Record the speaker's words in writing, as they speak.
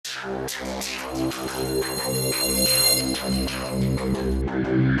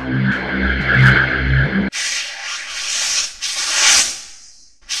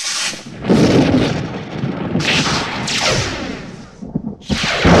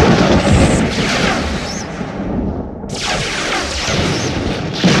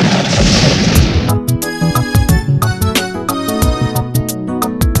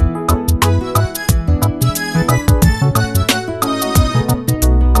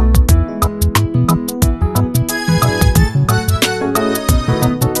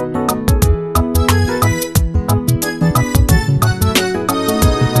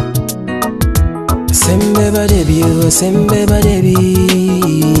ba debi, sembe ba debi,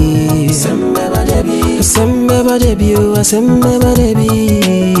 sembe ba debi, sembe ba debi,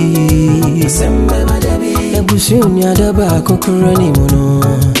 sembe ba debi. Abusua daba kokorani mono.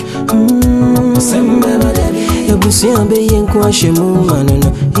 Sembe ba debi. Abusua be yenko ashemu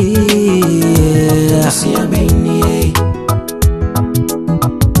manono. Abusua be ni.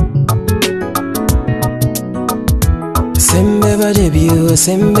 Sembe ba debi,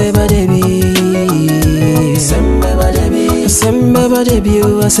 sembe ba debi. Sembe ba debi, sembe ba debi,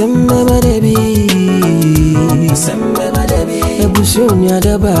 sembe ba debi, sembe ba debi. Abusua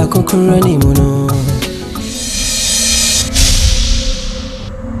daba kokorani mono.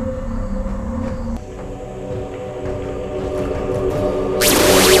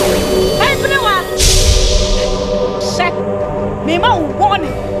 Hey, Pinawa! Shek, me ma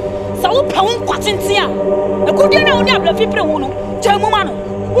warning. So pound quatintia. A good dinner on the Abrafi Prewono, Jamumano.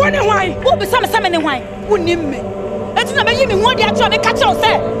 One why? Who be some salmon wine? Who name me? It's not me one day to catch us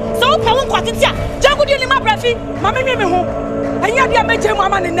there. So pound quatintia. Jago in my Abrafi, Mamma me home. And yet I met your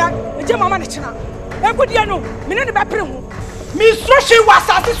mamma in that, Jamama China. And good you know, Minute Baprimo. Miss Rushy was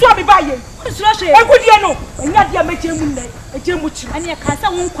at the swabby by you. Rushy, and good you know, and yet I met your Monday, a Jamuch, and your casa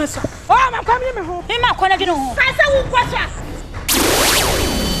won't question. Oh, I'm coming home. In my corner, Casa won't question.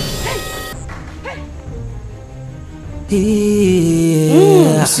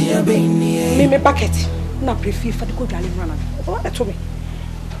 Me bucket. Na prefer for the good darling runner. What that told me.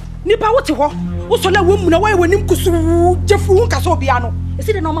 Nipa what you want? What's on a woman away when him kusu Jeffru Casobiano? Is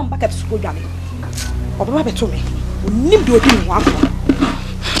it a normal bucket school darling? Or Baba told me. We need to do one.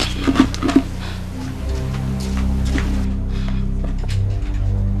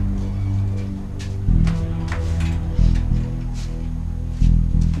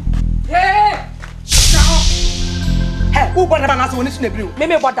 Who bought a banana when it's in the blue?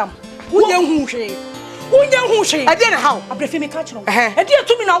 Maybe what them? Who young she? Who young she? I didn't how. I prefer me catch no. A dear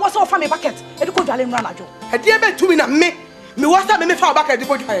to me now was off on a bucket. A good darling runner. A dear bed to me now me. Me was that me found back at the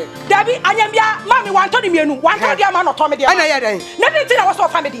body. Debbie, I am ya, Mammy, 120 million, 100 man or Tommy. And I had nothing I was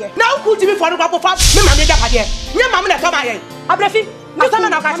off family. Now could you be for the couple of us? Me, mammy, that idea. Your mamma, come I. Abrafi. No,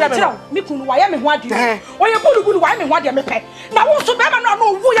 I'm not going to tell me. Why am I what you or you put a good wine and what you may pay. Now, also, I don't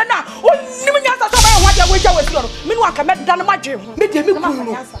know who you are. Oh, you mean, what you wish I was your. Meanwhile, I met down my gym. Make me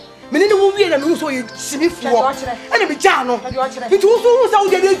Menino will be and also see for and be Jano. It was all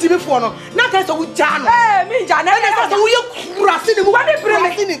the day before. Not as a Jano. Me, Jana, and we are sitting one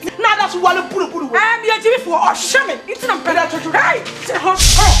in it. Now that's one of Puru. I am your before or shaman. It's not better to right.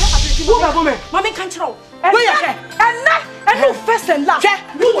 Mammy control. And not and no first and last.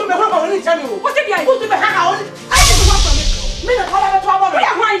 What's the idea? Put the house. I didn't want to make me a trouble.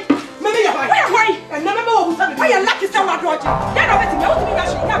 Maybe you're right. And never know why you're lucky so much. Then I bet you know to be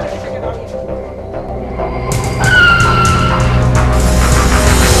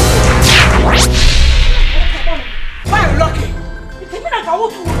why lucky?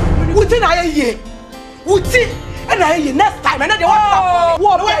 Within a year. Would see and I next time and I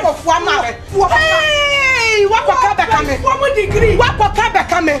want of 1 month. Hey, what will come back? 1 more degree. What will come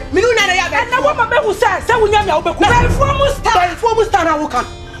back? And the woman who says, so we never foremost time I will come.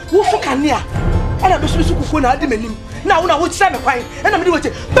 Who can near? And I'm supposed to go now. Now, I would send a pine, and I'm doing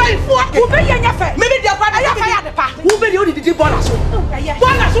it. By 4, who be in your face? Maybe they're going to have a part. Who be only the bonus?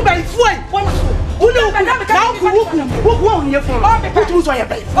 Bonus by 4. Who knows now? Who won't hear from? Put who's on your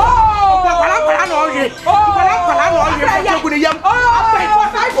base. Oh, I'm already. Oh,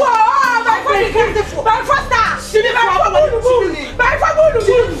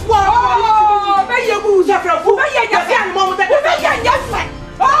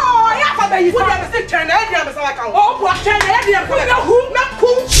 I have a you have a sick turn. I am like oh, what turn? I am who? Not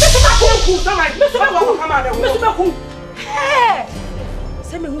cool. Mr. Who? Hey,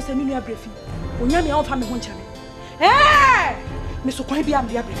 send me who send me a brief. When you're off, I'm a winter. Hey, Mr. Quaby, I'm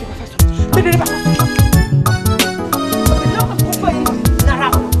the brief professor.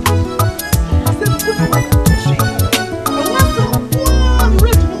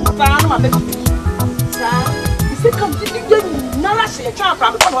 ma me sa ise kam di na la se twa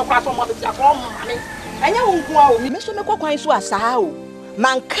akra ko no akra so mo be akra mo me anya wo nko a o me so me kokwan so asa o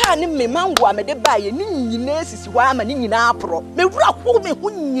manka ne me mango a me de ba ye ni nyina sisi wa ma ni nyina apro me wura ko me hu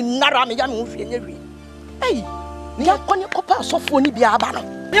nyinara me ya me hu hwe nya hwe ei ni akoni kopa asofo ni bia aba no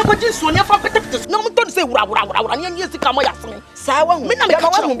me ko ji so ne fa petepete na mo ton se wura ni sika mo yaseme sa wa hu me na me ka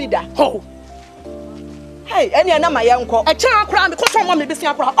wa hu bi da ho hey eni na ma ye nko e kyan akra me ko so mo me besi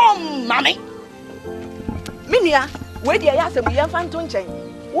akra mame me nua we dia ya asem ye fa nto nchen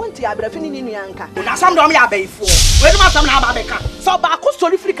wonti Abrafi ni nua nka na sam do me ya baifo we dum asam na aba beka so ba ko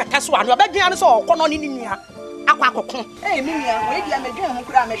story free kata so anu obedua ne so okono ni nua akwa akoko me nua we dia medwen ho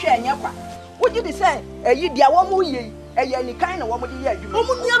kura me hwe enye kwa wo gi di se eyi dia wo mu ye eye ni kan na wo mu di ye adwuma o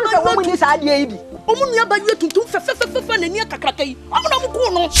mu nua ba wo mu ni sa dia yi bi o mu nua ba ye tuntum fe na ni akakraka yi o mu na mu ko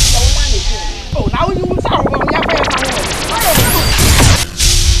no oh na wo yu sa wo nya fa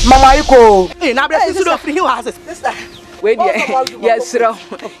Mama iko na Abrafi so do free he was sister we dia yes ro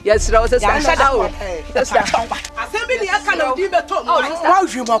sister sister assembly ni aka na di beto wa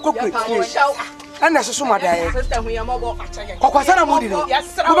hwe mo akokwe ana so so madan sister hu ya mo go achege kokwasa na modi no mo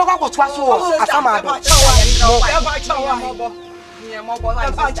be kwa kwotwa so asama do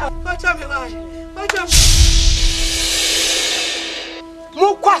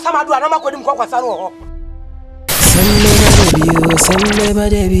mo kwa asama do na makodi mo kwasa no ho Sembe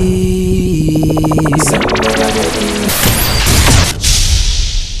badebi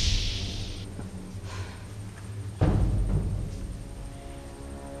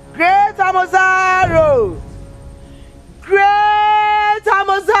Great Amozaro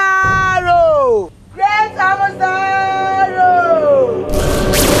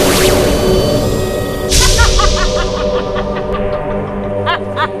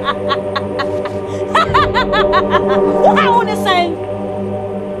What I want to say?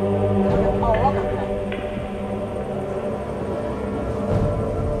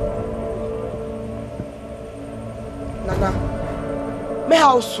 Nana, me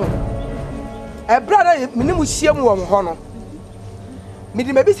house. A brother, minimum shame one honor. Me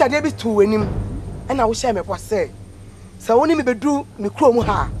maybe said there be two him, and I will share me what say. So only me be do me chrome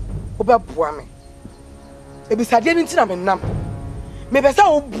ha, over boame. Maybe said there into them nam. Maybe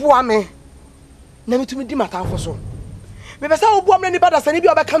so boame. Nami to me di mata afo so me pesa obu amne ni bada sani bi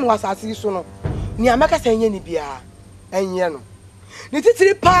obeka me wasase so no ni amaka sanye ni bia enye no ni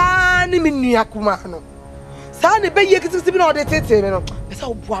titiri pa ni me nua kuma no sa ne be ye kitisi bi na ode tete me no pesa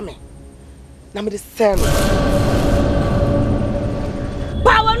obu ame na me de sen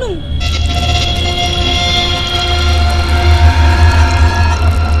bawa nu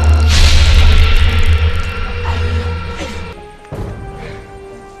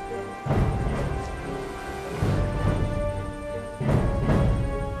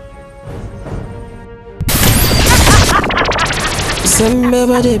Sembe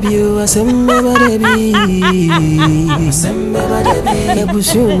badebi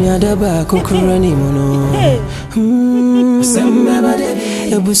Abusua daba kokurani mono Sembe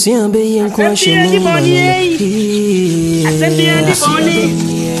badebi Abusua be yenko shemu Asante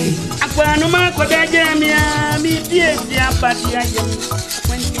akwa no ma koda jamia mi die dia patia jam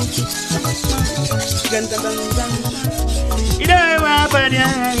ganta banzan ida wa padia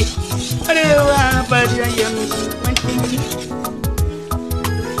yam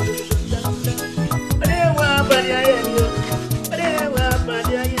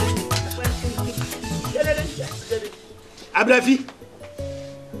Abrafi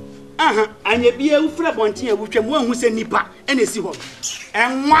anya bia ufra bontin a wutwam wo hu se nipa ene si ho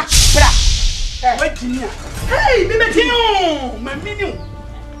enwa bra wetini a hey me betinu mamini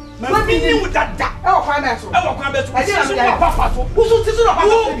dada e wo kwa na so e na papa so usu tisu no papa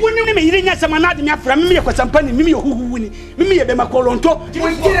wo ni me yire nya sama na de me afra me ye kwasampa ni me ye huhuhu ni me ye be makolonto wo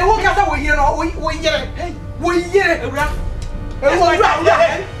yire wo kasa wo yire no wo yire ewra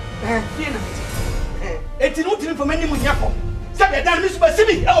eti no tiri fo mani mu nyako sabe dan mi suba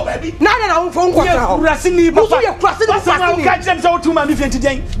sibi e o baby na wo fo nko ka kurasini papa wo ye kurasini ka jam so tu ma mi fenti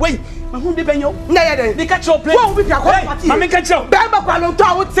den wey ma hu de benyo na ye den mi ka cho play wo bi ka ko party ma mi ka cho be ma kwa lo to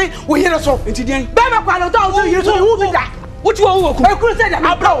a wo ti wo yire so enti den be ma kwa lo to a wo ti yire so wo bi da wo ti wo ku e kuru se da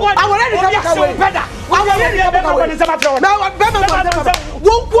awore ni ka ka we awore ni ka ka we na be ma kwa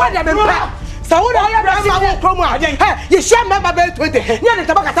wo ku da be pa Saúde olha pra mim como a gente. E chama babel tu de. Ni ele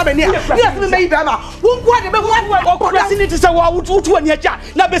taba kata be ni. Ni asime me ibe ma. Wo kwa de be wo ko da sini ti se wo utu ani aja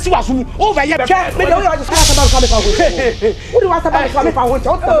na be si waso mu. O ba ye be. Me de wo yo just kata ba ka me fa ho. Wo di wasa ba ka me fa ho. Wo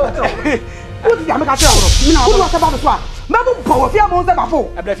di ya me ka tira wo. Wo di wasa ba so a. Me bo bo wo fi am on se ba fo.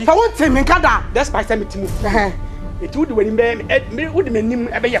 Fa won tin me kada. That's by time timu. It would when me would mean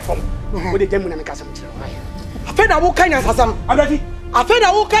a bear from with the demon and cousin. I fed a whole kind of some. Abrafi. I fed a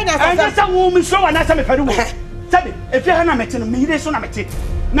whole kind of some woman so and I'm a fellow. Sabi, if you haven't met me, there's one I'm at it.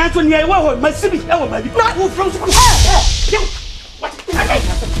 Not when you're well, my city, oh, my who from school. What?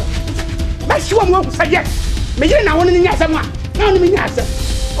 My sure won't say yes. Maybe I want to know someone. Now, me answer.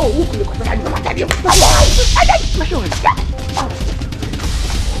 Oh, who could look at you?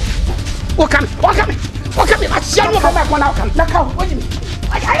 What come? I see you come back one out. Knock out. What do you mean?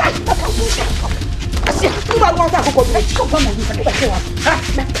 I see you want to go. Come on, you can get out.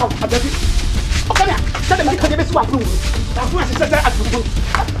 Knock out. Come here. Tell them I can't even swap room. That's why I said that.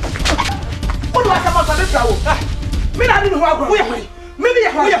 What do I come out of this house? Me, I didn't know who am I? Maybe I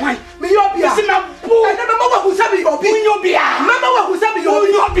am. Me, you're beer. I never know who said you're being your beer. Remember who said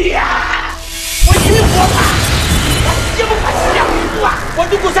you're beer. What do you want? What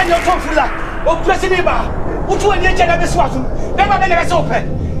do you say your tongue for that? Oh, President Eba, who to any agent of this one? Never been as open.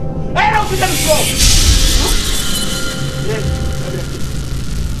 I don't think I'm slow.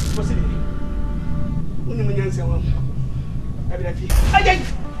 What's it? Abrafi.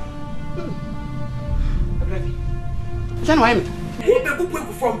 Who the book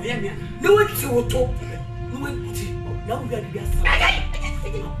from Vienna? No one to talk. No one to now we are the best.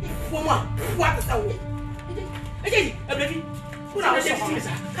 What is that? Again, Abrafi. Who are the things?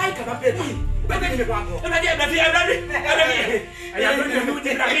 I can't pay.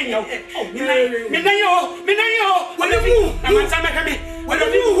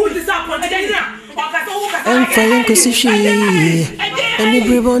 I'm fine, cause she and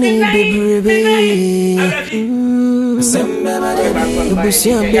everybody, baby.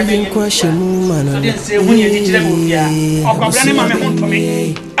 Abusua, baby, question, man. I didn't say when you did it.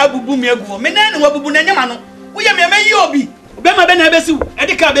 Abu Miago, Menan, Wabunamano. We are Mayobi. Bema Benabesu,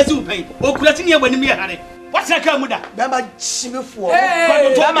 Edica Besu, or Kulatinia when we had it. What's that come with that? Bema Chimmy for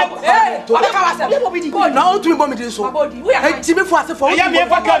now to moment is so. We are Chimmy for us for I am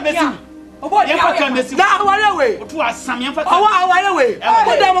never come. Now, away. What was some young away?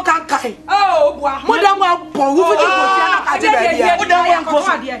 Madame can't carry. Oh, Madame, who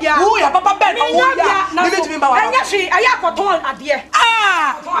are Papa Ben? I have got one idea.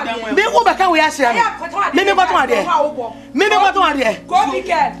 Ah, me go back and we are saying, maybe what one day. Maybe what one day. Go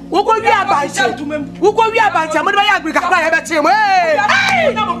again. Who could be about you? Who could be about you? Mother Africa, I have a team.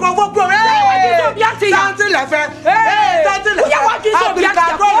 Hey, no, go. Santa Lefer. Hey, Santa Lefer.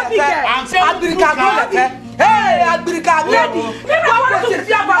 Abirika, hey, Abirika, ready.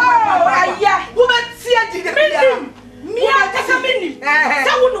 Who might see it? Me, I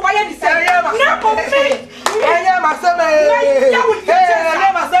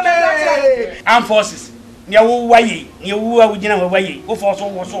am forces. Near way, near who I would know away. Who for so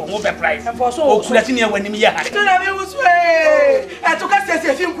was so over price. And for so, that's near when you had it. I took us as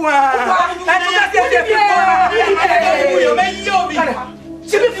a few.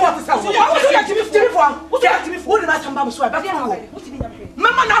 Jimmy Fortis, what did I come back?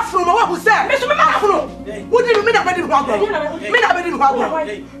 Mamma, not from what was that? Mr. Mamma, what did you mean? I didn't walk. Me, I didn't walk.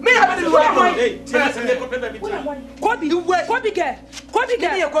 Me, I didn't walk. Kobe,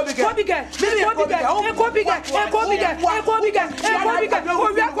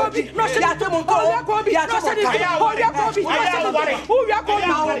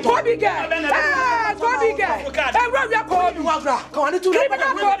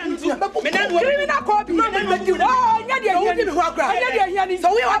 so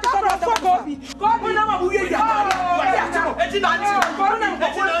we want to talk about Kobe. Kobe, now we are.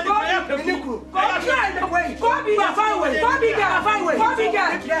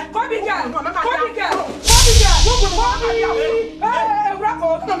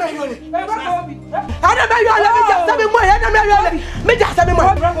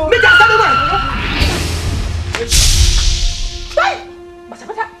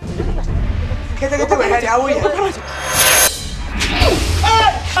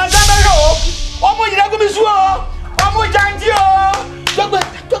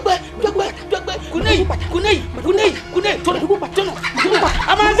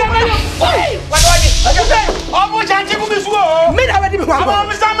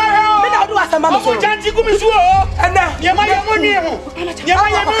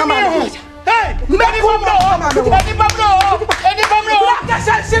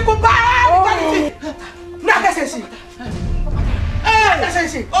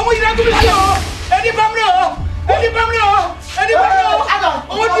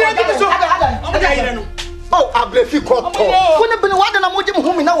 Oh, Abrafi Koto. When the Benwada and Modim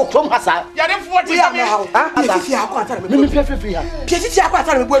home in our from Hassa. Yadim 40 now.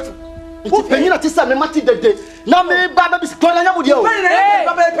 Nti penyina te se me mate dede. Na me ba ba bis ko na nya mudi o.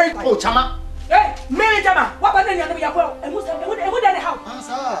 Oh chama. Hey, me chama. Wa ba na nya no ya ko. Emu de how. Ah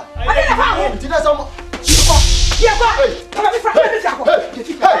sa. Ade na how. Nti na so mo. Here go. Come on, me fra. Me fra.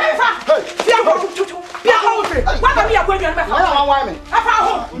 Here go. Here go. Wa ba me ya ko nya me fa. Na wa me. Afa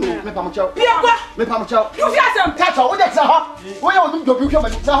ho. Me pa mo chao. Here go. Me pa mo chao. You fi asem. Catch o de sa ho. Wo ya o dum do bi hwe ma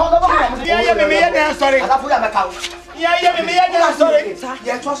ni. Sa ho na ba mo. Yeah, me ya sorry. Ala fu ya me ka. Yeah, me ya sorry.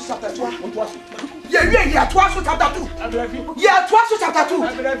 Yeah, twice chapter 2. Yeah, twice chapter 2. Yeah, twice chapter 2.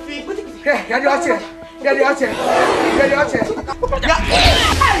 Yeah, yeah,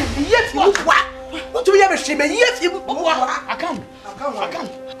 yes, what? What do you ever see me? Yes, you Akan.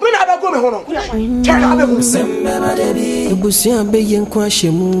 When I go home, turn out the Sembeba debi Abusua be yenkwa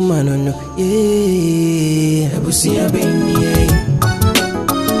shemu manono yeah Abusua be nie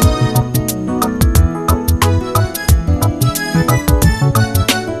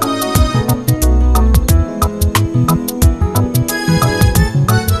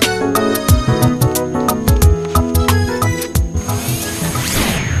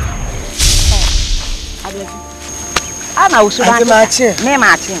Ana usura me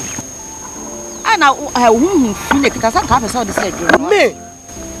machi ana huhu fine kita san ka pesa de say duro me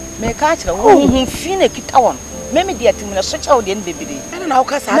ka kire huhu fine kita won me de atim na so chawo de bebiri ana na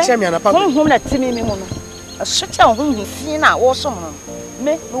uka sa ache me na papa huhu na timi mi mu no so chawo huhu fine na wo so mo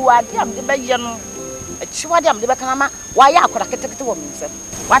me wa de am de ba ye no achiwa de am de ba kana ma wa ya akora ketekete wo minse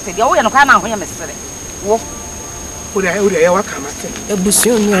wate de wo ye no ka na ho ye mesere wo uri ya wa kama se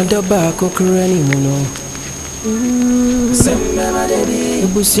Abusua nya da ba kokora ni mu no Sembeba debi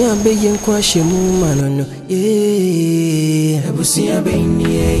Abusua be yenkwa shemu manono yeah Abusua be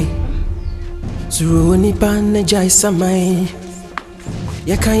nie Zuru nipa na jai samai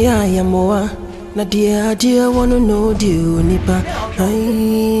Yakaya ya moa na dia wanna know dia nipa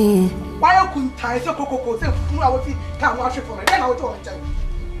ai why you couldn't tie so coco say fun awo fi ka wa hwe for me na wo to on chan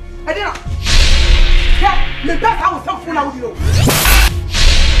e dey na yeah me best how so fun awo di o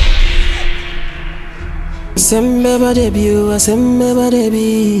Sembeba debi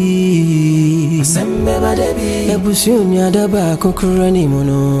Abusua nya da ba kokora ni mu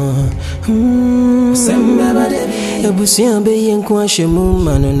no Sembeba debi Abusua be yenkwa shemu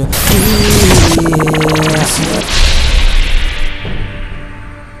manono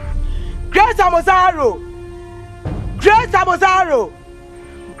Grace Amozaro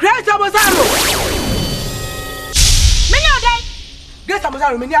Menya dai Grace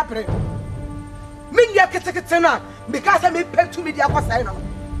Amozaro menya apre Minya kete na because me pay to me dia kwasai na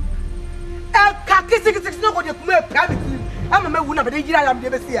e ka kete no go de kuma private ama me wu na be gira ya me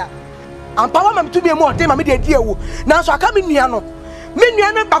be sia ampa wa ma to me mo de ma me de die wu na so aka me nua no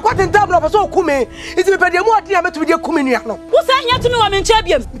bakwaten tablo ba so kume iti me pe de mo de ya me to me de kume nua no wo sa hia to me wa me ncha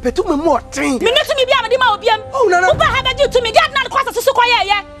biam me pe to me mo ten me ne to me bia me de ma obiam wo ba ha ba ji to me dia na kwasa so kwa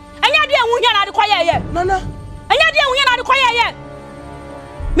ye anya de enwu hia na de kwa ye nana anya de enwu hia na de kwa ye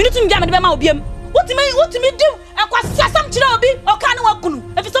me ne to me bia me de ma obiam What me do? I was some child, or can wakunu.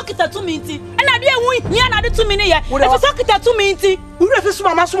 If it's okay to me, and I didn't win, and 2 minutes. If it's okay to me, we refuse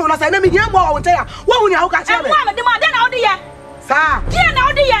my master. I said, let me hear more. I will tell you. What will you catch? I'm one of them. Then out there, sir. Dear,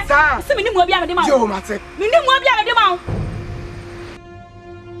 now, dear, sir. See me more beyond the mouth. Me no more beyond the mouth.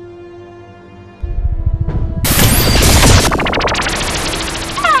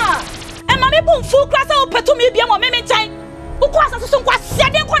 Ah, and my boom full class open to me beyond what many time. Who was a son was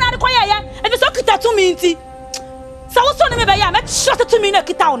said in corner of and it's okay to me. So, so me by ya, shut it to me in a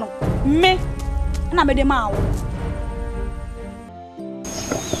kitano. Me, and I made them out.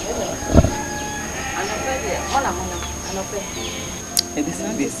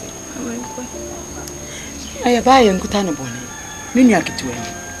 I buy and good on bonnet. Many are to him.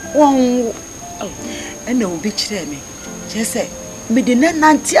 One, and no bitch me. Just say. Me de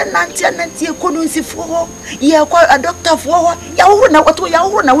nanti couldn't see for ye quite a doctor for ya na what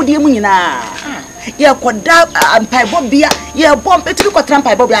ya na wo de mu nyina ye koda ampai bobia ye bomb etiri ko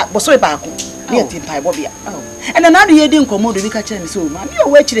trampai bobia boso ba ko ye timpai bobia and na do ye din komodo bi ka kire me so ma me o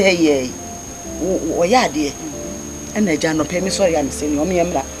wa kire he ye wo ya de and na ja no pe me sorry am se ni o me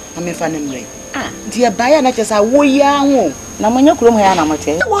yemra am fa ne mre die ba ya na chesa wo ya ho na monya kurom ya na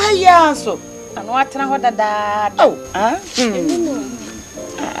mote wo ya so ano atena ho dada oh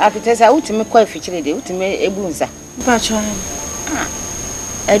afitesa utimi kwa fichire de utimi ebunza bacho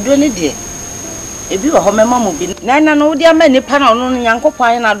edo ne de ebi wo ho mema mo bi na no de ama nipa na ono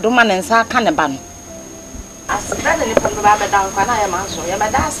nyankopon na doma ne nsa aka ne ba no asira ne nipa no ba be dan kwa na ya ma so ya ba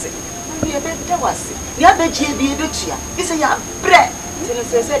da ase ye be de wase ya be ji bi be tua ise ya bre tini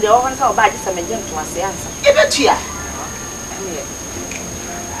se de o ho nsa o ba ji sa me je nto ase ansa ye be tua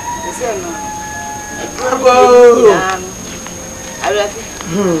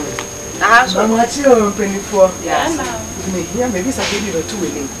I'm not sure penny for. Yes, here maybe something or two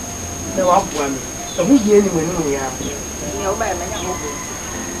in the walk one. So who's the anyone we are? No, by my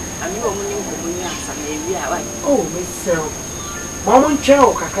and you are oh, Miss Sel. Mom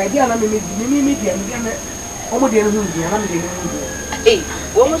Chow, Kakadia, me, and almost the enemy. Hey,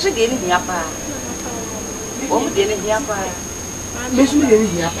 what was again in Yapa? What did in Yapa? Miss me in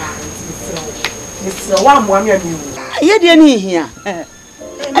Yapa. It's one year. You didn't hear.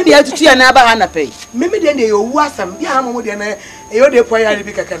 And the other two are never on a pay. Maybe then they was some young more than a other player to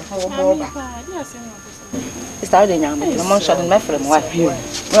be a can more. Starting young, the monster and Mephram, what you?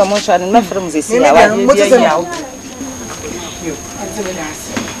 No monster and Mephram is here. What is it now?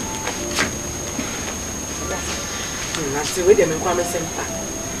 That's the way they make one center.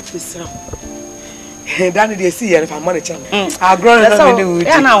 Danny, they see if I'm money. I'll grow up.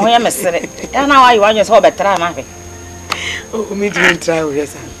 And now I am a city. And now I want your whole better. Oh, me to try with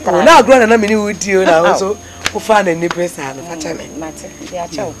yes. Now, grown and I mean with you now also who find a new person and matter. They are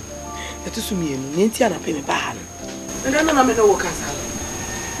chow. That is me and Nintiana pay me bad. And then I'm no work as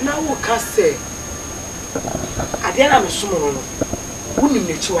now what can say. I dare I'm a small wouldn't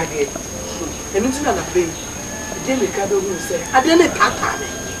let you again. And it's not a pay. Jamie Cabo will say, I didn't papa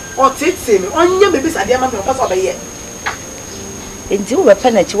or take me on your babies. I dare my papa by yet. Until we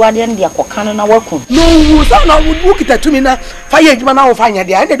penalty one and the Akan na work. No, I would look at to me now. Fire man now find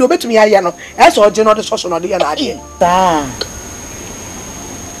the end do to me. I know. As or general the social idea. But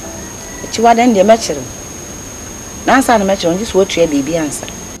you are then the matcher. Nancy and matcher on this what your baby answer.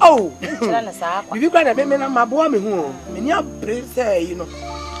 Oh, you got a baby on my boy me home. Many a prince, you know.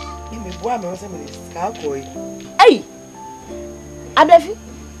 You may boy me somebody. Hey, Abrafi.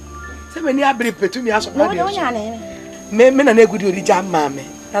 So many are brave to me as a men and a good jam, mammy,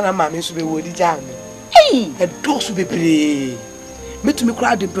 and a mammy should be woody jam. Hey, a dog should be pretty. Me to me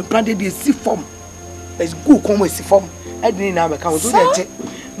crowd and planted the sea form. There's good come with sea form. I didn't have a count.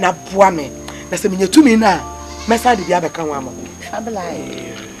 Now, poor me. That's a minute to me now. My side of the other come.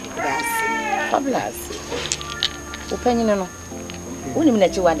 Fabulous. Opinion, no. Wouldn't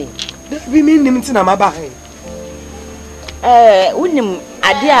let you one. We mean him to my behind. Wouldn't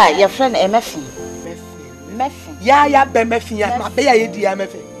idea your friend MF. Ya be mefia ma be ya yedi ya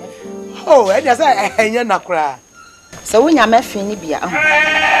mefe. Oh, e dey say enye nakra. So wonya mefe ni bia ho.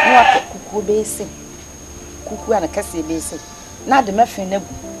 No wa kuku be se. Kuku ana kase be se. Na de mefe na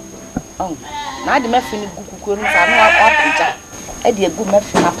gu. Oh. Na de mefe ni gu kuku no sa no wa pija. E dey gu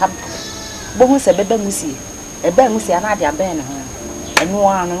mefe na pam. Bo hu se beba musie. E ba musie na de aben ne ho. Enu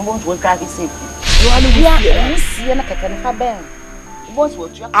anu no bo to twa ke se. No anu musie na keke na fa ben. Bo to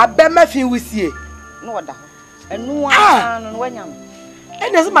twa. Abe mefe wusie. No wada. And no one,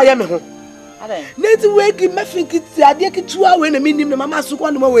 and as my yammy home. Let's wake him, I think it's a dear 2 hours when I mean him, Mamma took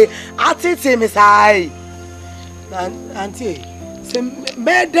one away. I'll take him as I. Auntie, some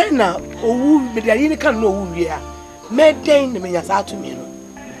bad day now, or but I didn't know who we are. Mad day, the men are to me.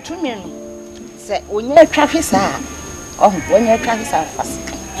 2 men say, when your traffic are, oh, when your traffic are fast.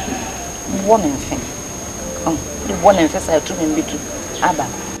 One thing. Oh, the one and first I have 2 men be to Abba.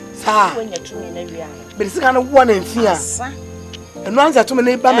 When you're 2 men every hour. But it's kind of one in fear. And once I told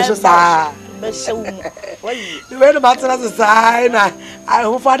me, Bamisha, the way about the sign, I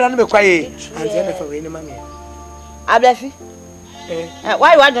hope I don't be quiet. And then for any money. Abrafi,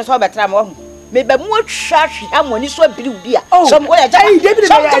 why want to talk about time? Maybe more trash, and when you saw blue beer. Oh, somewhere I did.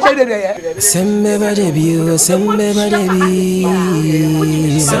 Sembe debut, Sembe debut,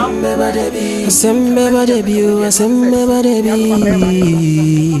 Sembe debut, Sembe debut, Sembe debut.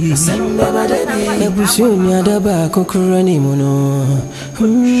 Abusua daba kokurani mono.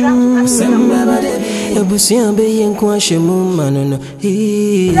 Sembe debut. Abusua be yenkwa shemu manono.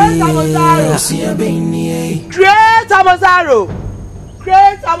 Abusua be ni. Great Amazaro.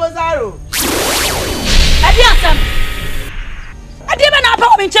 Great Amazaro. I didn't know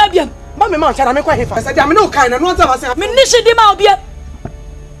about me champion. Mammy, man, shall I make quite if I said I'm no kind and once I was a minister de Malbia.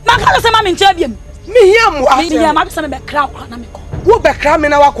 Macalus and Mammy champion. Me, I'm up some crowd. Who back cram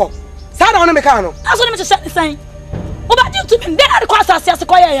in our call? Sat on a mechano. That's what I'm just saying. What about you to me? Then I'd cross us as a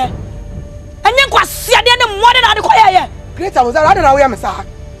choir. And then cross see at the end of more than the choir. Great, I was I don't know where I'm sir.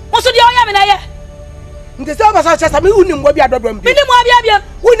 What's the young man? The servers are just a million webby at the room. Wouldn't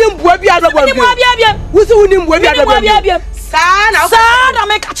webby at the room. Who's the winning webby at the room? Son, I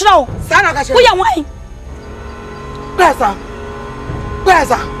make a show. Son, I we are wine. Pressa.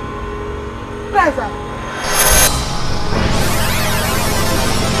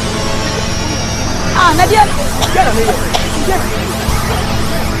 Ah, Nadia.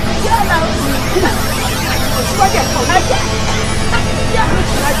 Who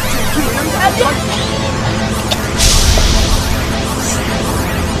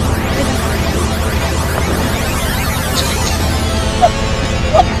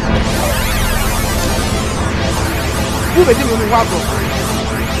made him in Wabo?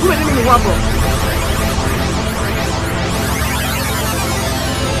 Who made him in Wabo?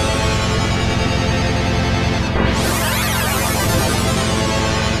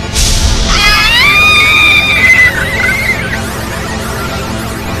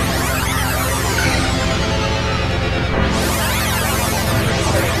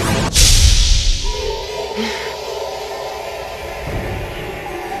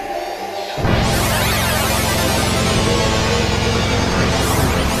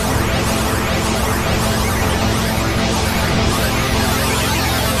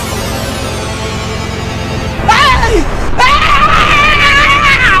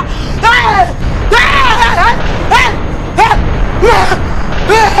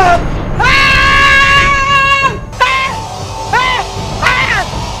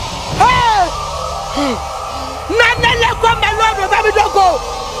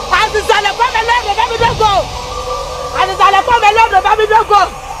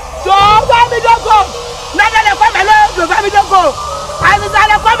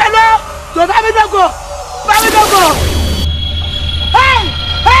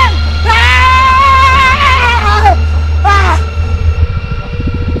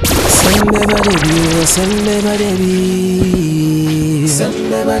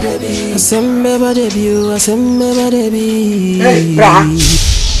 Hey, bra.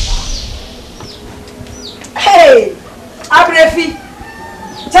 Hey, Abrafi.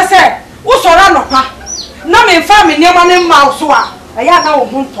 Just say, what's around no pa? Na me family near my name Mausua. I now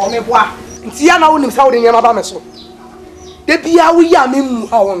won't tell me bois. Tiana wouldn't sound in Yamabameso. The Pia we are me,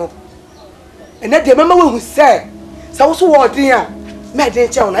 how and that the member who said, so what dear, Madame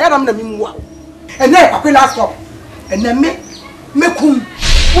Chow, I am the meanwhile. And then I will last up. And then me I'm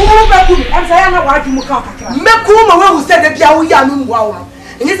saying, I want you to come. Mekuma who said that you are young, wow.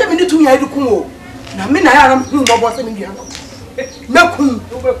 And yes, I mean to me, I do come. Now, I am who was in the other. Mekum,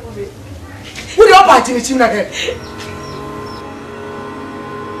 who are parting it in the head?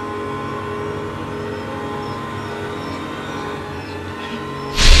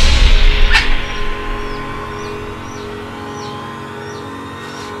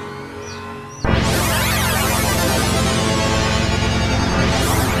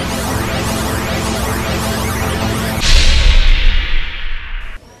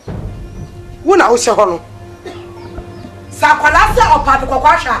 I was saying, Sakwalasa or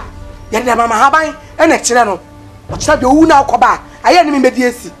Patakwasha, Yanda Mama Habai, and a channel. What's that you now, Koba? I am in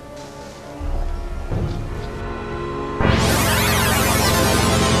Mediasi.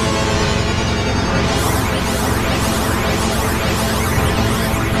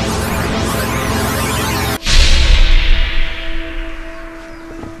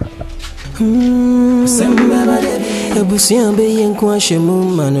 Abusua be yenko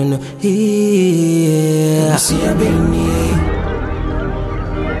ahwemu mano no Abusua be ni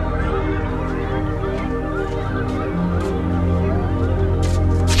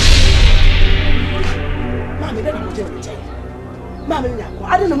Mama nyako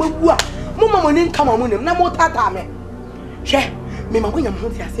ade na mabu a mo mama ni nka mamu nem na mo tata me hwe me ma kwanya mo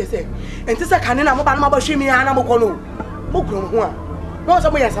ti ase se enti se kane na mo ba na ba hwe mi ana mo kono mo kuro ho a no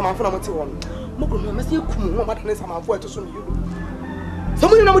so mo yesamafo na mo ti wo no mo kuro ma se kum ho ma da ne samafo eto so mi yugo so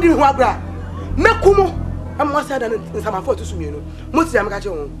mo ni na mo di ho agra mekumo am wasa da ne samafo eto so mi no mo ti am ka che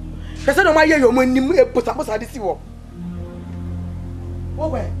ho pese no ma ye yo mo nim e posa de si wo wo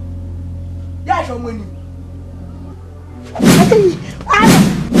we ya hwe mo nim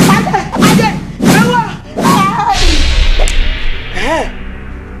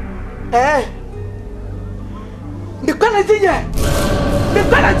the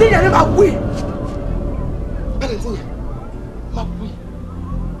Canadian, my way.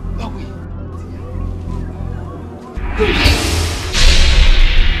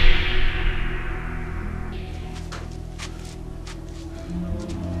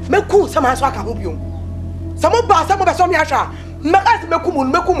 Me cool, some answer I can help you. Some of us, some of us, some yasha. Makas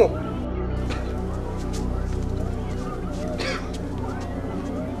mekumo.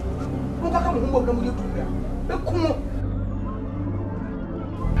 Muka kamu humbo kamu dia tumbia. Mekumo.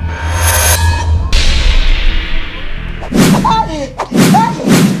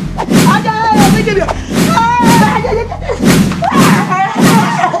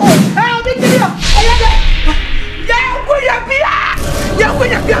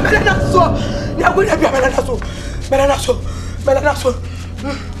 Melanaso.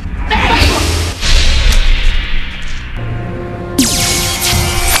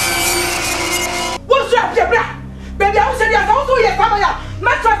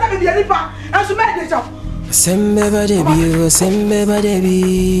 me the nipa. And so make this up. Sembe debi, sembe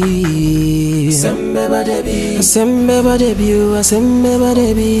debi, sembe debi, sembe debi, sembe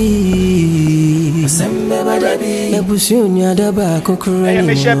debi, sembe debi. Abusunya daba kokurani. I am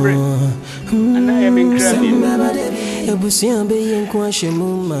a shepherd, and I am in crabby. Abusunya be yenko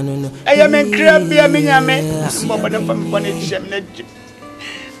ashemu manono. I am in crabby. I mean, I am Mama from Bonnet.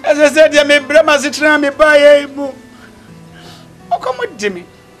 As I said, I may brama zitra me by a book. Oh, come with Jimmy.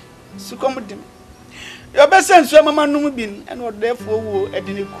 So come with him. Your best sense, your mamma no bin, and what therefore at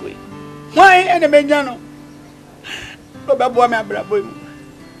any quay. Why, and a menano? Robert Boyma Brabo.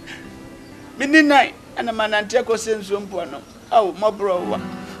 Midnight, and a man and Teco sends one pono. Oh, my bro,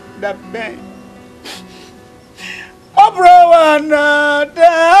 that bang. My bro, that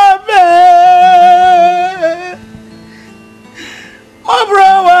bang. My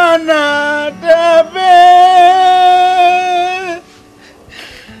bro, that bang.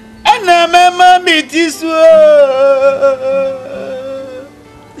 And I remember me this one.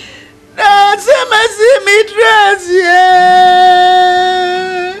 That's a me dress,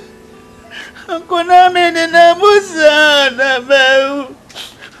 yeah. I'm gonna make an Abusua,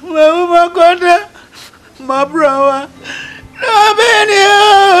 my brother.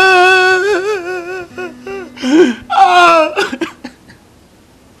 Oh,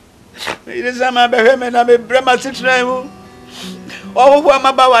 it is a man, and I'm a brother. Oh, what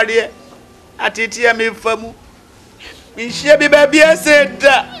my bawadi at it, I mean, Famu. Me shabby baby, I said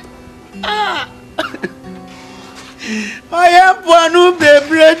that. Ah, I am one who be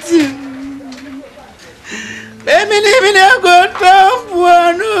breathing. Let me live in a good time,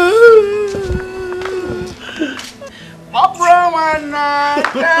 one. My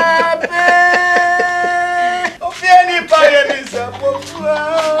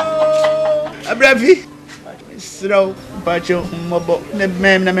Abrafi. Slow, but you mobile, the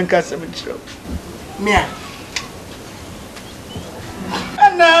man, the customer. Mia.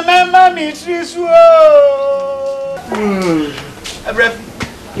 And now, my mammy, she's Abrafi.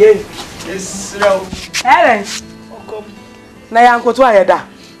 Yes. It's slow. Helen. Come. Now, Uncle Twayada.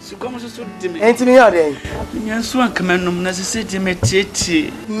 So come to me. Ain't me all day. Yes, one command of necessity, me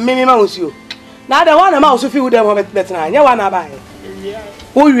titty. Mimi Mousio. Now, the one mouse of you would have better. You want to buy.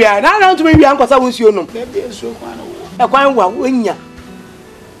 Oh, we are now to me, Uncle Sawusiono. A quite one, ya.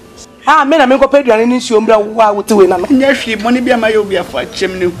 Ah, men, I make a pedal and issue while we do it. Yes, money be my obia for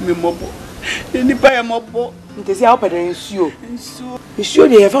chimney mobile. Then the buy a mobile. It is out and issue. You sure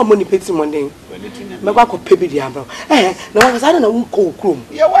they have money paid some one day. Mago pay the amber. Eh, no, I don't know who call crew.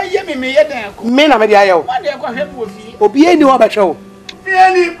 Yeah, why, Yemi, me, Men, I'm a deal. one day I got help with you. Or be any other show.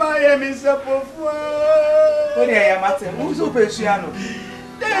 Any buy him is up of What I am at who's open piano.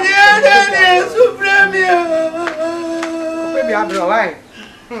 Maybe I'm the line.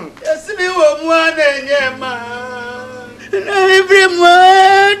 Yes, me one and Yama. And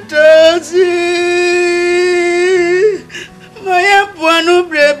everyone to see my one who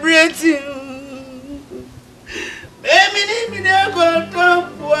breathing. Baby, never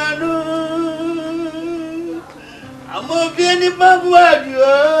got one. I'm moving in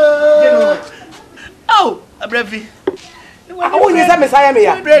oh, Abrafi. I won't use a messiah. Me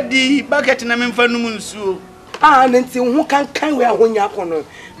ready bucket and I'm in Fanumunsu. Ah, and until who can wear when you're on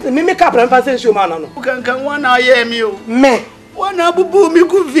the mimic up and fancy man. Who can one I am you? Me. One abu me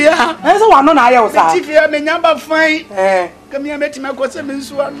could fear. That's one on I was. If you have a number fine, come here, met my cousin in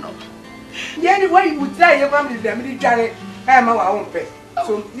Swan. The only way you would try your family, the military, I'm our own pay.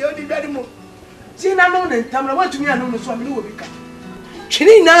 So you're the very more. See, I know the time I want to me, I know the swami will become. She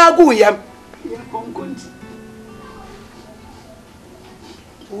didn't now go, yam.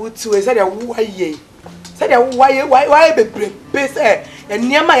 Would say that why said why be base air and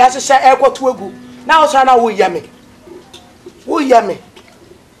near my ass share air to a goo. Now, Sana will yammy. Will yammy.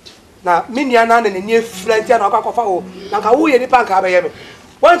 Now, Minian and the near friend and Okafa, like a wee pan car by yammy.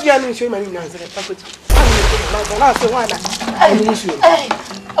 Once you are in shame, I mean, answer the packet. Last one. I miss you.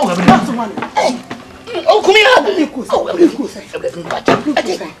 Oh, last one. Oh, come here.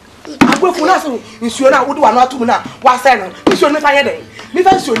 I go for nothing. You should not do not to now. What's that? You should not fire day. Me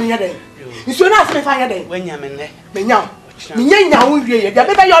fancy you near day. You should not fire day. When you're in there, me now. Me now, you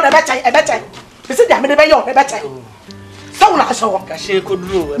better your better. You said, I'm never your better. So I saw a could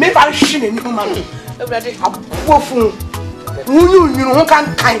rule. Maybe I'm shooting you, man. Woeful. You know,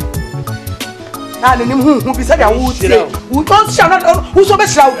 can't kind. And who be said I would say, who don't shall not, who's over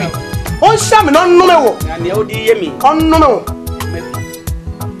shouting. On some non no, and the old Yemi, on no.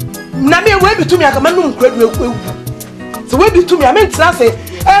 Name way between me, I come and great will. So way between me, I meant to say,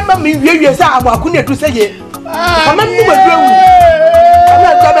 I'm a me, you say, I couldn't say it. Come and do a girl. I'm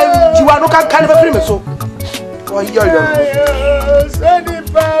not jiwa no kan kan free me so oh yo Sani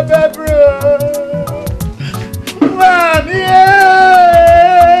Baba bro Mami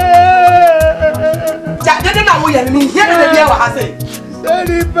ja de na wo ye ni here na bia wa ha say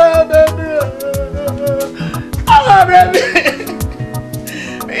Sani Baba bro Abrafi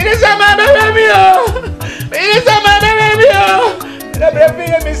Ini sama baby Ini sama baby Abrafi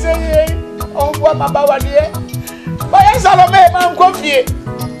ye mi say on wa maba wa de Boya Salome man ko fie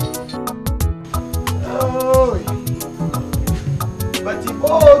oh but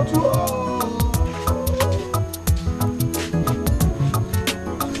ibo tu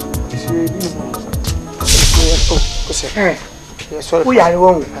sorry. We are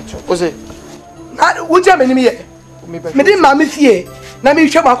wrong. Ose. Na wo je me ni me di ma me fie na me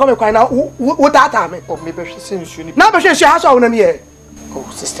hwe ma ko me kwan na wo data me. Oh me be hwe se nsu ni. Na be hwe ha so wo na me ye. Oh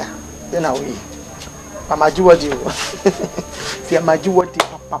sister. Then na we. Mama jiwodi o. Fi mama jiwodi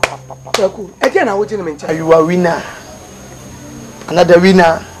papa. Ku. E je na wo je ni me ncha. You are winner. Another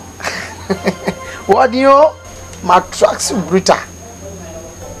winner. What you Matrax brutal.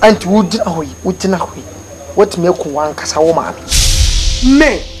 And would ahoy, would ahoy. What me ko wan kasa wo ma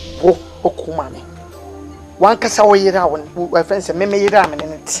me wo ko ma me wan kasa wo yira won we friends me yira me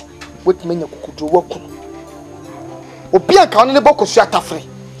ne ti what me nya kukudu wo ku obi aka won ne bokosu atafre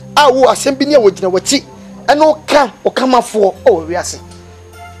a wo asem bi ne wo gina wachi ene o ka mafo o wi ase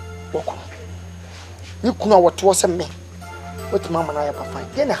wo ku ni kuna woto se me what mama na ya papa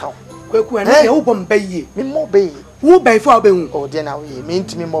ye na how kweku ene ye wo bom baye me mo baye wo bai fo abehu oh de na we me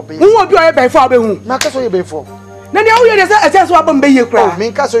ntimi mo baye wo obi o ye bai fo abehu na ka so ye baye fo na ne wo ye se ese so abom baye kra oh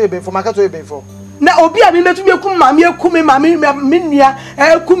me ka so ye baye fo ma ka so ye baye fo na obi a me metu be kum ma me kum ma me nua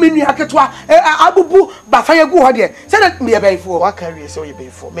kum nua ketwa abubu ba fa ye gu ho de se na me bai fo wa ka wi se ye baye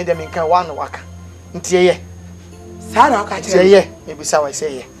fo me de me kan wa no waka ntie ye sa na ka tie ye me bisa wa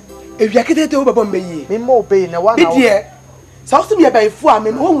se ye ewia ketete wo babo mbaye me mo baye na wa na bidie sa wo se me bai fo a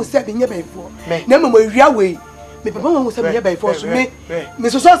me wo hu se be nye bai fo na me mo ewia we me papa wo hu se me bai fo so me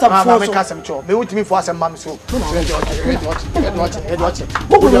so so asam fo me so ka sam cho me wutimi fo asam mam so wo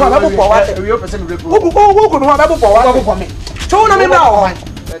ko no ba bo po wa we open sem repo wo ko no ba bo po wa bo po me cho na me bra o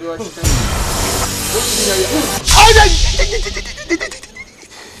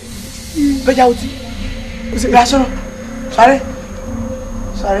Bejauti. Gasoro. Sorry.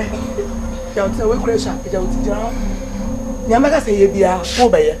 Bejauti we kresha. Bejauti jara. Nyamaka se ye bia wo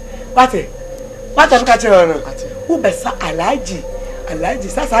beye. Wate ka chere no. Wo be sa alaji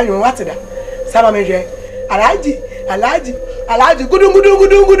sasa anyo wate da. Sama me hwe. Alaji gudu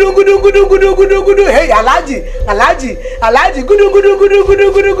hey alaji gudu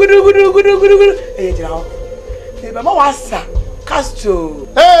hey jira. E ba ma wasa. Castro.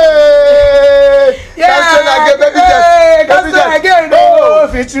 Hey! Castro again. Oh,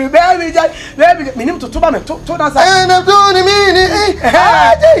 feature baby. Minim to ba me to dance. And I'm doing me.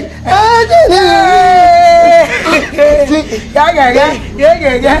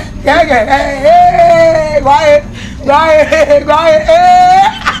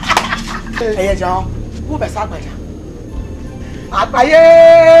 Hey, John. Who be sagbaja?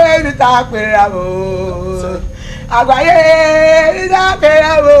 Agbaye ni ta pera mo. Agbaye da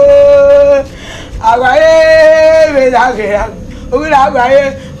perawo agbaye da perawo ogura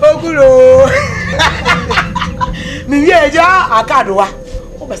agbaye oguro mi wi eja akadowa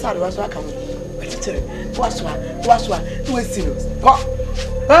o be sa do wa so aka mo betere waswa we sino ko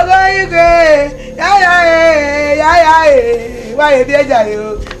ogoyige ya wa e bi eja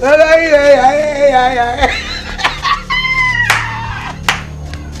yo ogoyige ya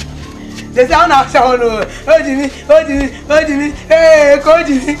Desa ona sawono ojimi hey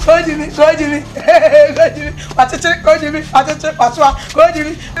kojimi watete kojimi watwa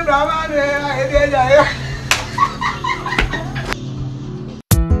kojimi brahma ne edeja yo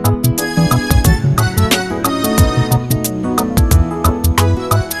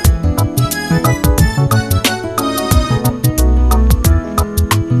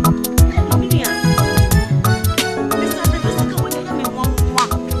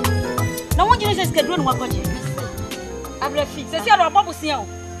Abrafi, se sia ro bobu sia o.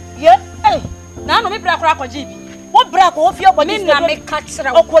 Ye, na no me bra kra kwaji bi. Wo bra ko wo fie obo ni na me ka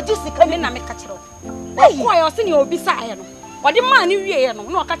kire o kwaji sika ni na me ka kire o. Ko ya o se ni obi sa ye no. Odi ma ni wie ye no,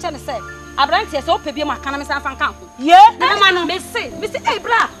 na o ka kire ne se Abrante se o pe bi ma kana me san fa nka ho. Ye, na ma no me se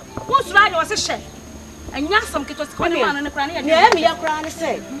bra. Wo sura ye o se hye. Anya sam keto sika ni ma no ne kra ne ye. Ne me ya kra ne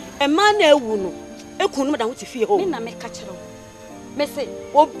se. E ma na ewu no. Ekunu me da ho ti fie ho. Ni na me ka kire o. Me se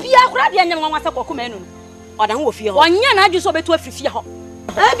obi akura de anya nwa se kokoma enu. Oda ho fie ho. Onya na aju so betu afifie ho.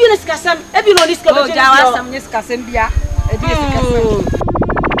 Ebi no sikasam, ebi no diska betu. O jawa sam ni sikasam bia. Ebi sikasam.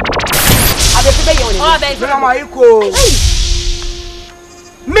 Oh, baby.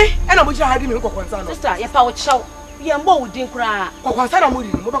 Me, and I'm hiding me. Sister, your power show. You're more with Dinkra. Or what's that? I'm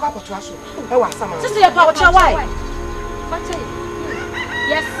moving. What about I was some. Sister, your power show. Why?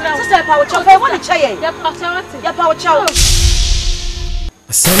 Yes, sister, your power show. I want to tell you. Your power show.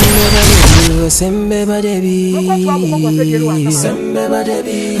 Sembe badebi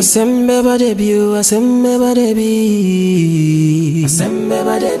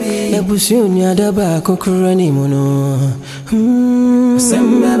Abusunya daba kokurani mono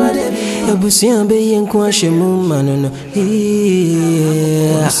Abusunya be yenkwa shemu manono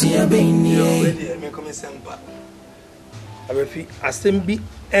Abusunya be ni Abrafi asembi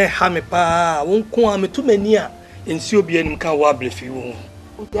ha me pa wonko a metumani a ensi obi anim ka wa Abrafi wo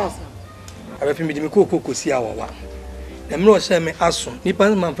Yes. Abrafi me koko si awawa. Na me ro hye me aso.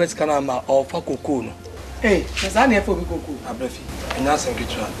 Nipa man first kana ma ofa koko no. Eh, na na efo bi koko. Abrafi. Enya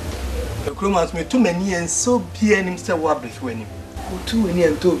senkitra. Ekroma me tumani enso bi anim se wa Abrafi wanim. Otu ani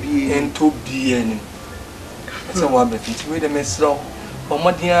ento bi anim. Se wa Abrafi ti we de me sro.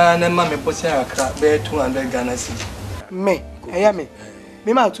 Omodia na ma me bosi akra be 200 Ghana cedi. Me, eya me.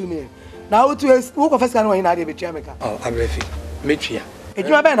 Me ma 2 million. Na otu wo ko first kana won na de betua me ka. Oh, Abrafi. Metria.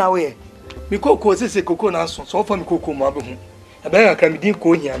 Ejuma be na wo ye. Mi koko sese koko na so so fa mi koko mo abehu. Ebe ya ka mi din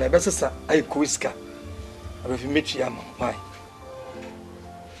ko hia na ebe sesa ai ko iska. Abrafi metria ma. Why?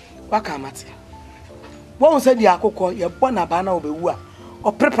 Waka mate. Wo se di akoko ye bo na ba na obewu a.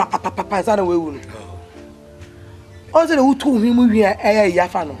 O prepa papa za na wewu no. O se le wutu hwimu hwia ya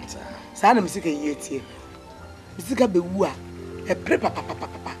fa no. Sa na misika yi etie. Misika bewu a e prepa papa.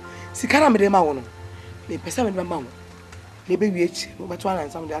 Sika na me de ma wo no. Me pesa me de ma wo. Ne be wi echi mo beto ana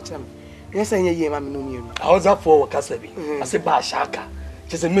nsam de a kire me yes enye ye ma me no mienu I was up for kasabi I say ba shaka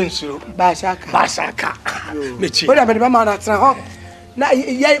just a mensuro ba shaka mechi o da be ma na tra ho na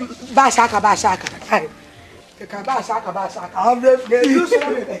ye ba shaka ai ka ba shaka abre ne you so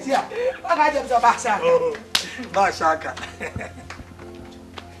me betia aka je ba shaka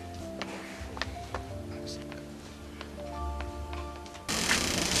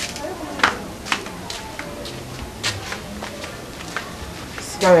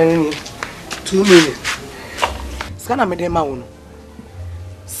Ghanaian 2 million. Skana me dem ma wo no.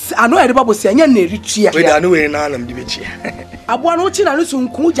 Ano e de babo se anya na eritua. We da no we na anam de bechi. Abo no chi na no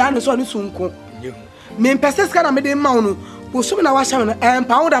sunku ja no so no sunku. Me mpese skana me dem ma wo no. Wo so me na wa sha no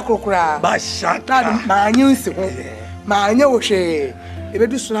empa wo da krokra. Ba shaka. Ma anya nsi ho. Ma anya wo hwe. E be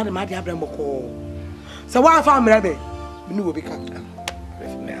du so na de ma de abra mboko. Se wa fa mra be. Me ni wo bi ka.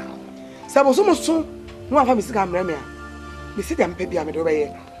 Se bo so mo so. No wa fa me sika mra me a. Me sit am pebi am do be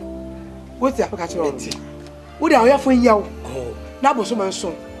ye. What the apaka chiro? Wo da oya fo yawo. Na bo so man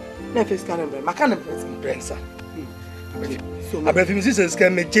so. Na face can am maka na prensa. Abrafi mi sister ska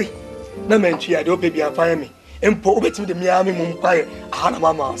meje. Na mentwi ade opebi afan me. Empo obetimi de mia me mum pae. Aha na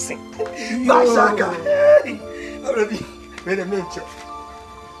mama asen. Ba shaka. Abrafi, me de menche.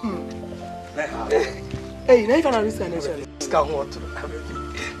 Hey, na ifa na risk na so. Ska ho oto.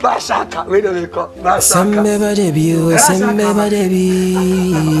 Bashaka, where do they go? Bashaka.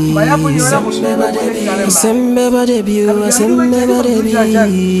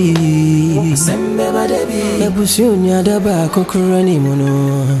 Abusunya daba kokurani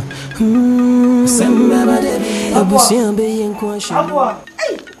mono. Abusunya be yenkwa shi.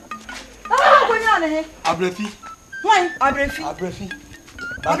 Hey. Ah, ko nya ne he. Abrafi. Why?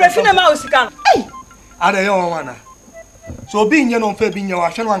 Abrafi na ma osika. Hey. Ada yo wana. So be nye no fa bi nye wa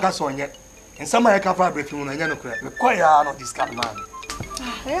hwe no anka so nye nsama ye ka fa Abrafi mu na nye no kura me koya no this kind man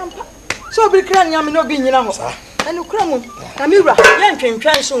ampa so bi kra nya me no bi nyina ho anu kra mu na me wura ye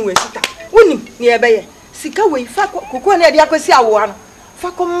ntwentwan so we sika woni ne ye beye sika we fa kokko na ye de akwasi awo ano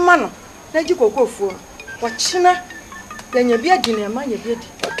fa ko mma no na ji kokko fuo wa china ya nya bi agine ma ye bi di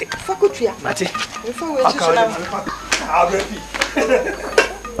okay fa ko tua mate fa we chi so na Abrafi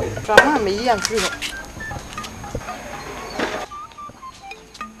fa ma me yi am free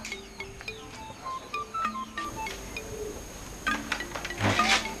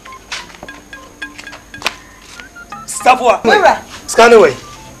Stafwa. Where? Scan away.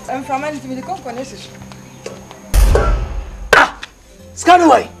 I'm from Anity with the company. Ah! Scan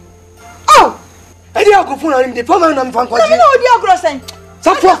away. Oh! I didn't go for him. The former number from Quatin. No, dear Grossen.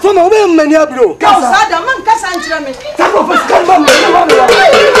 Stafwa from a woman, many abro. Sada, man, Cassan, me. Stafwa for Scan.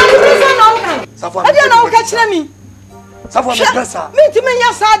 I don't know, catch me. Stafwa, me to me,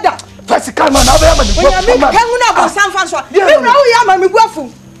 yes, Sada. First, come on, I'll be San Francois. You know, I'm a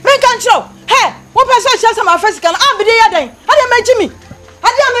waffle. Make control. Hey! What person says I'm a first can I be there then? I didn't make me. I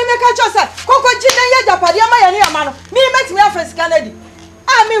didn't make a choice. Coco Jin and Yada Padia, my man. Me makes me a first Canady.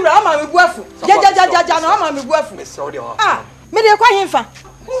 I me ra ma me buafu. Ja no ma me buafu. Ah, me dey kwa himfa.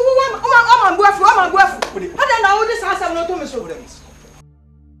 Ma buafu. Ada na wo dey sa asam no to me so.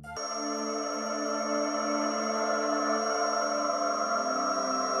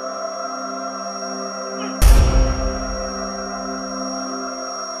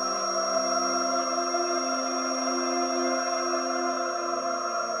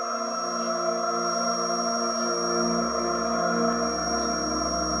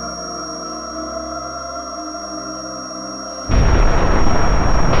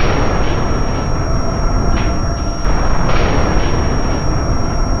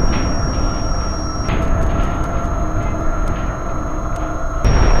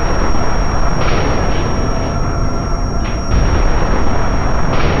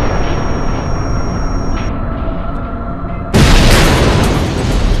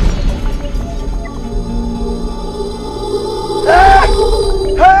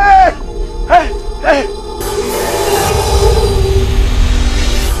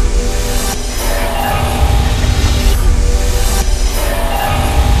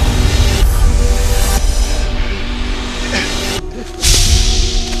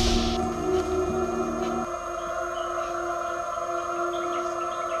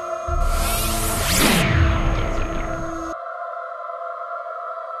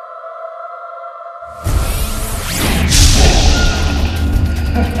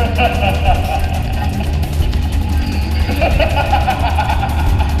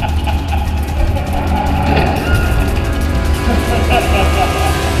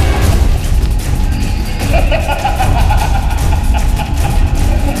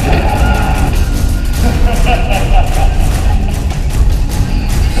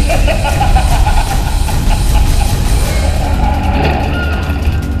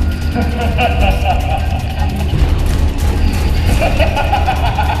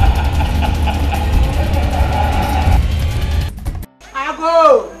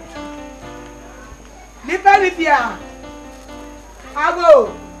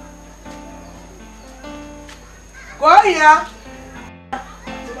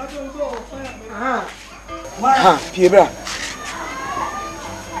 Piebra.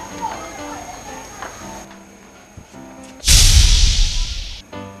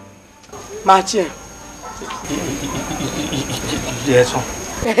 Marche. Yes.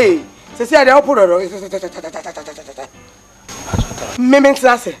 Hey, se se ada oporo. Me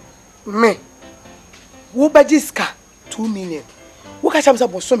mentlase. Me. Wo bajiska 2 million. Wo ka chamsa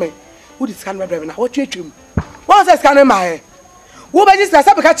boso me. Wo di scan brebe na wo twetwem. Wo se scan ma he. Wo bajiska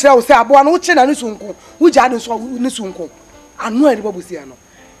sabe ka kire wo se aboa no wo kire na ne sunko. Wo ja ne so ne sunko. Anu eri bobusia no.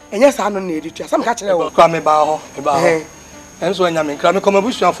 Enye sa anu na eri tua. Sabe ka kire wo. Kwa me ba ho. Enso anya me nkra me koma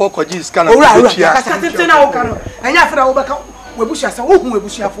busua fo kwaji scan na tua. Ka tete na wo ka no. Enya afra wo beka wo busua sa wo hu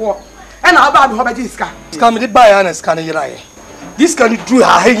busua fo. E na aba me ho bajiska. Scan me di buy na scan yiraye. This can do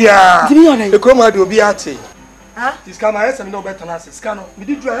here. The chroma do be at it. Huh? This can I have no better as a scanner. We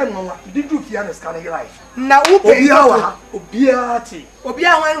did do a hand, we did do Fiana scanning your life. Now, Obiawa, Obiati,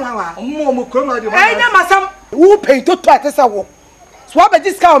 Obiawa, Momo Chroma. I never some who pay to practice a walk. Swab a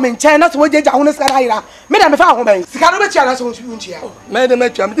discount in China to what they down the Scarira. Madame Farman, Scarabachia, so you Madame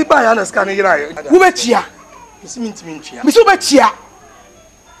Metram, the Bayana scanning your eye. Who bet ya? Miss Minchia. Miss Ubachia.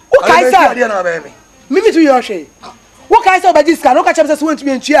 What can I say? Mimi to your shade. What can I say about this car? No catch us went to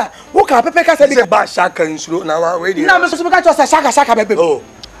be in chair. What can Pepper say? A bad shaka in slow now. Waiting. Now, Mr. Catch us a shaka baby. Oh,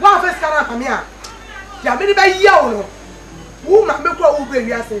 one first car from here. Ya many by yellow. Who might make what will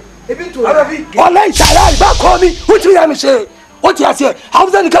be? I say, a bit to all night. Back call me. What you have say? What you say? How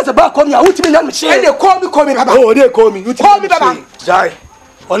then the cat back call me? What you mean? Say, they call me. Oh, they call me. You call me, Baba. Die.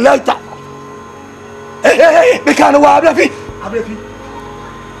 All night. Hey, the kind of Abrafi.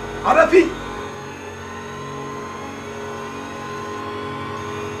 Abrafi.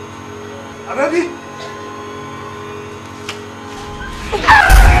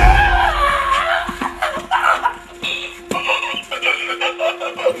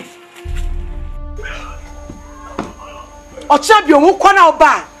 Ochabio wo kwana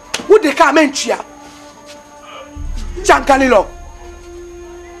oba wo de ka mentua Jankanilo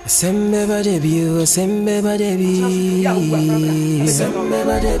Sembe ba debut sembe ba debut sembe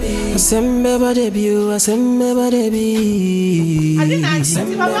ba debut sembe ba debut sembe ba debut adina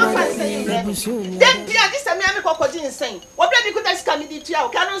ti baba fa sen dem bia di sami ami kokodi nsen wo bia bi kuta sika mi di tua o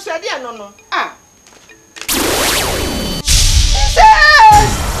ka no so ade ano no ah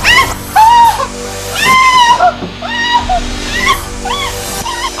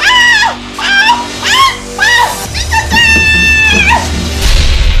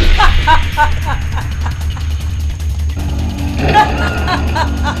Ha ha ha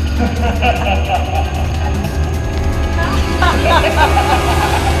ha!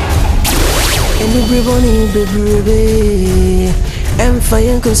 baby. I'm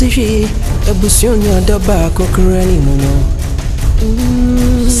fine, cause she Abusia daba cockerani mono.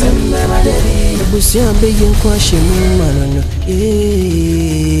 Abusia being quashing man.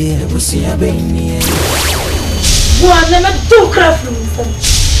 Abusia being. What am I do craft?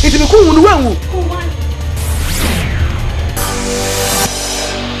 It's a cool one.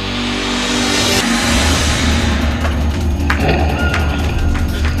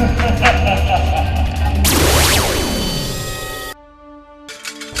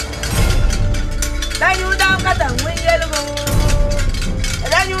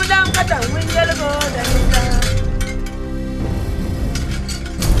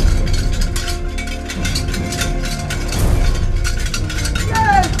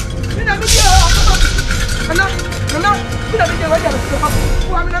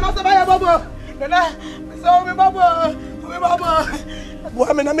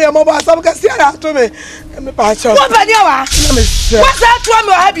 What's that one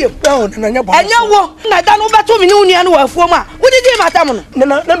will have you? No, and you won't. I don't know about 2 million or 4 months. What did you matter? No,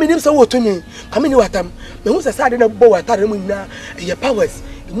 let me so to me. Come in what time. The who's a side in a bow at Taramina, your powers.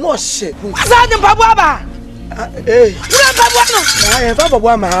 More shit. What's that the Baba? Eh, I have Baba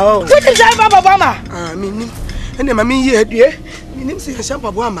Wama. What is that Baba Wama? I mean, and then mammy here, dear. You didn't see a shop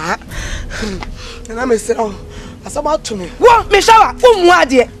of Wama. And I may say, oh, that's about to me. What, Miss Shower? What,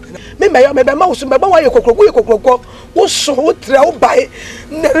 dear? Maybe mouse, but why you cook, what's so trail by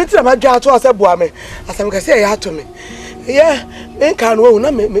the my jar to us a boy, as I can say, I to me. Yeah, men can't own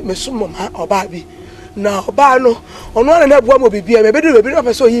me some or Barbie. Now, Barno, on one and that one will be beer, maybe do a bit of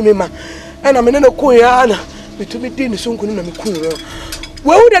a so he me, and I'm in a Koyana, between me dinner soon couldn't be cool.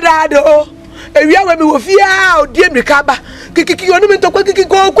 Where would I do? And we are with fear, dear Bricaba, kicking on him to go,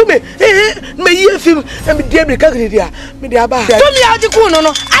 may you feel and be dear Bricadia, Mediaba. Tell me how to Kuno,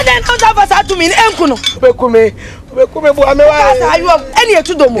 and then don't have us to me, Enkuno. Become, are you of any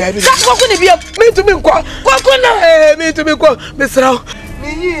to do more? That's what could be me to be called. What could me to be called, Miss Row?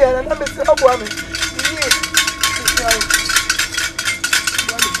 Me and I'm Mr. Woman.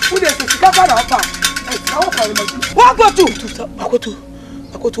 Who is the governor of our? What go to?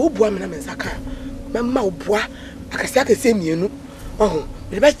 I go to Obuam and Saka. Mamma Obua, I can say the same, you know. Oh,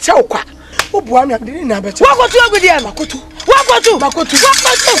 the best choka. Obuam and didn't have a choke. What go to with them? What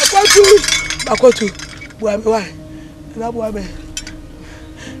go to? Why? Nabuame.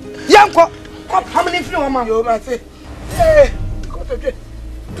 Yanko, how many floor, mamma? You might say, hey, go to get.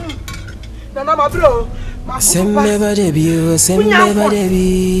 Nana, bro. Sembeba debut, sembeba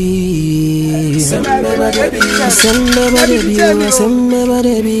debut, sembeba debut, sembeba debut, sembeba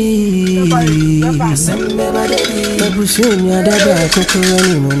debut, sembeba debut. Abusia daba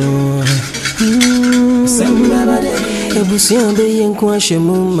cockerani mono. Sembeba debut. Abusia being quashing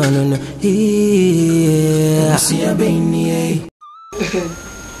man. Abusia being.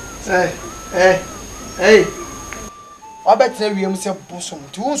 Hey. I bet we am say bosom.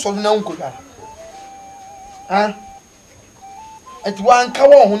 Tu so na unko da. At one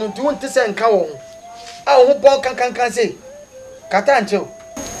cow, who don't send cow. I won't walk can say. Catancho.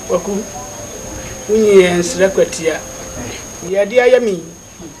 We and Secretary. Yeah, dear Yami.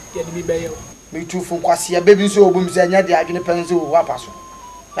 Get me bail. Me too from Quasia baby so booms and yet I can pencil wapas.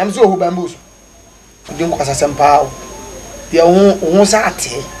 I'm so who bamboos. Don't cause some power. The own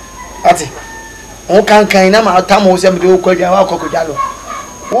sati. Ati. Oh, can't kind of our tamos and do Cocojalo.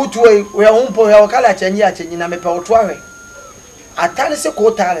 What way we are home for our color and yet in a mepotuare. I tell us a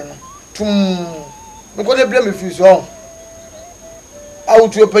quarter. We could blame if you saw.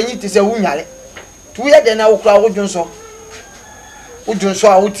 Out to a penny to say, Wunyale. 2 years then I will cry with Johnson. Would Johnson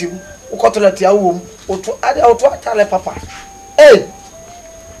out you, who got to let your womb, or to add out to tell papa. Eh?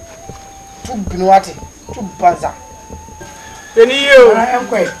 Too Binuati, too Banza. Penny, you am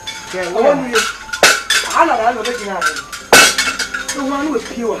quite. I want you. I don't know. The one with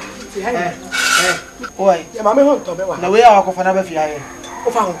pure. Boy, your mamma won't talk about the way I go for another fire.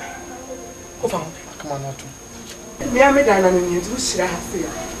 Come on, not to. Me, I made an enemy to see us here.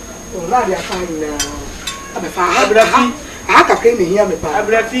 Oh, Ladia, fine now. I'm a father. I came here, my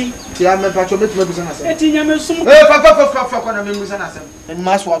Abrafi. I'm a patriotic business. And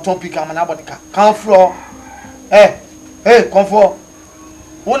mass what topic I'm an abonica. Come floor. Hey, come for.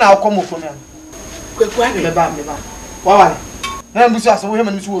 One hour come for me. Quick, about me. Why? I'm just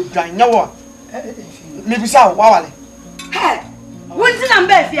women who dine no one. Maybe so, why? Hey, what's the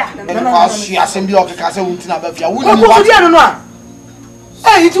number? She has some block castle with Nabafia. Wouldn't know.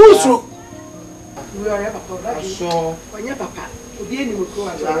 Hey, it was true. We are ever so when your papa will be any will go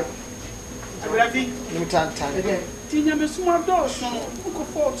as well. You can't tell. Tinya me suma do so. Ko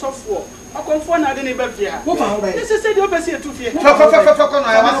for sofo. Akonfo na de ne ba fia. Wo fa ho be. Se se de obesi etu fie. Fa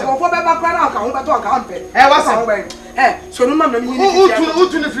kono ya wase. Ko be ba kra na aka ho be to aka ampe. Wase. So no mam na mi ni fia.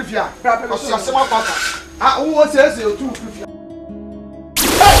 Utu ne frifia. Oso asema kwata. Wo se otu frifia.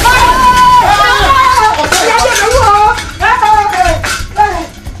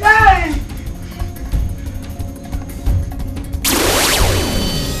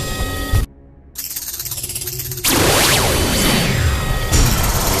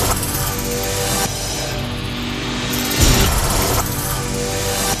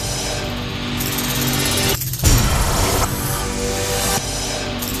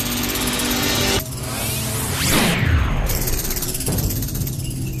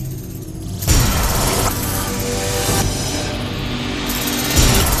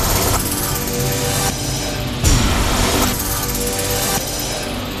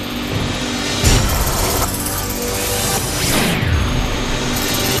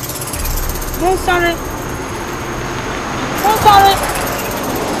 Sorry.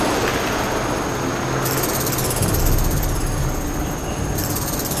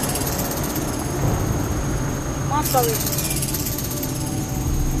 I'm sorry.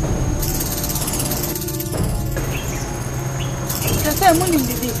 I say money in the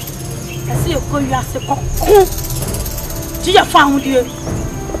day. I see you go you as a cock. Do you found you?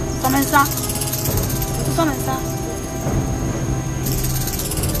 Somensa.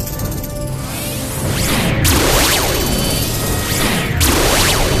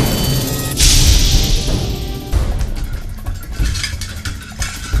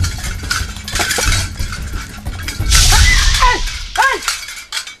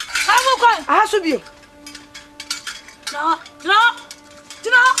 Subir. No.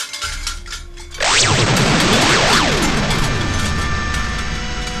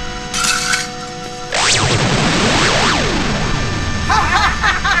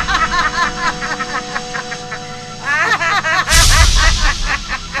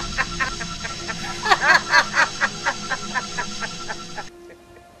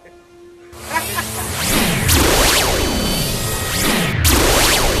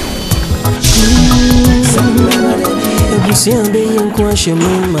 Abusia be yankwa shemu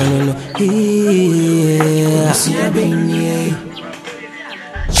manano. Abusia be nie.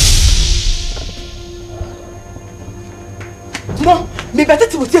 Mo, me better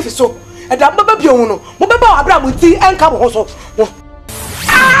to tie so. E da mbaba bi ohun no. Mo beba abra mo ti enka mo so.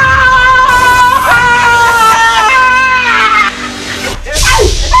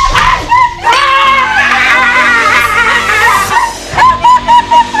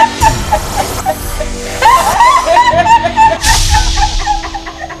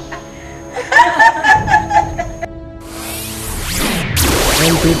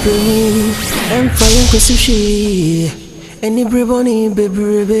 I'm flying cause any briboni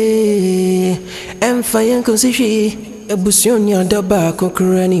baby. I'm flying cause Abusia daba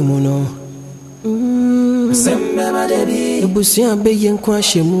kokurani mono. Abusia be yankwa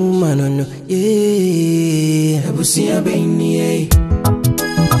shemu manano. Yeah, Abusia be nie.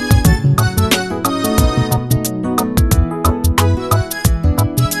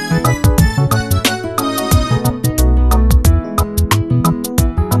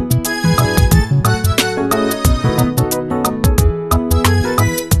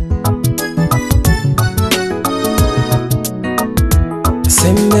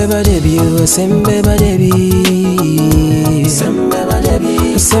 Sembe ba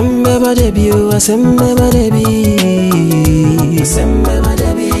debi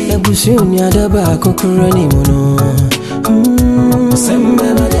Abusia daba kokurani mono.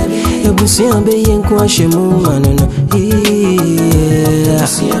 Abusia be yankwa shemu manano.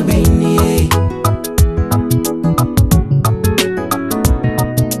 Abusia be nie.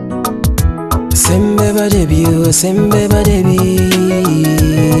 Sembe ba debi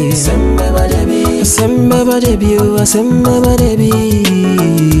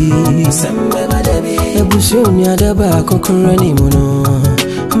Abusia daba kokurani mono.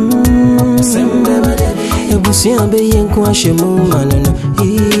 Abusia be yankwa shemu manano.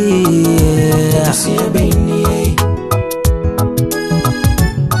 Abusia be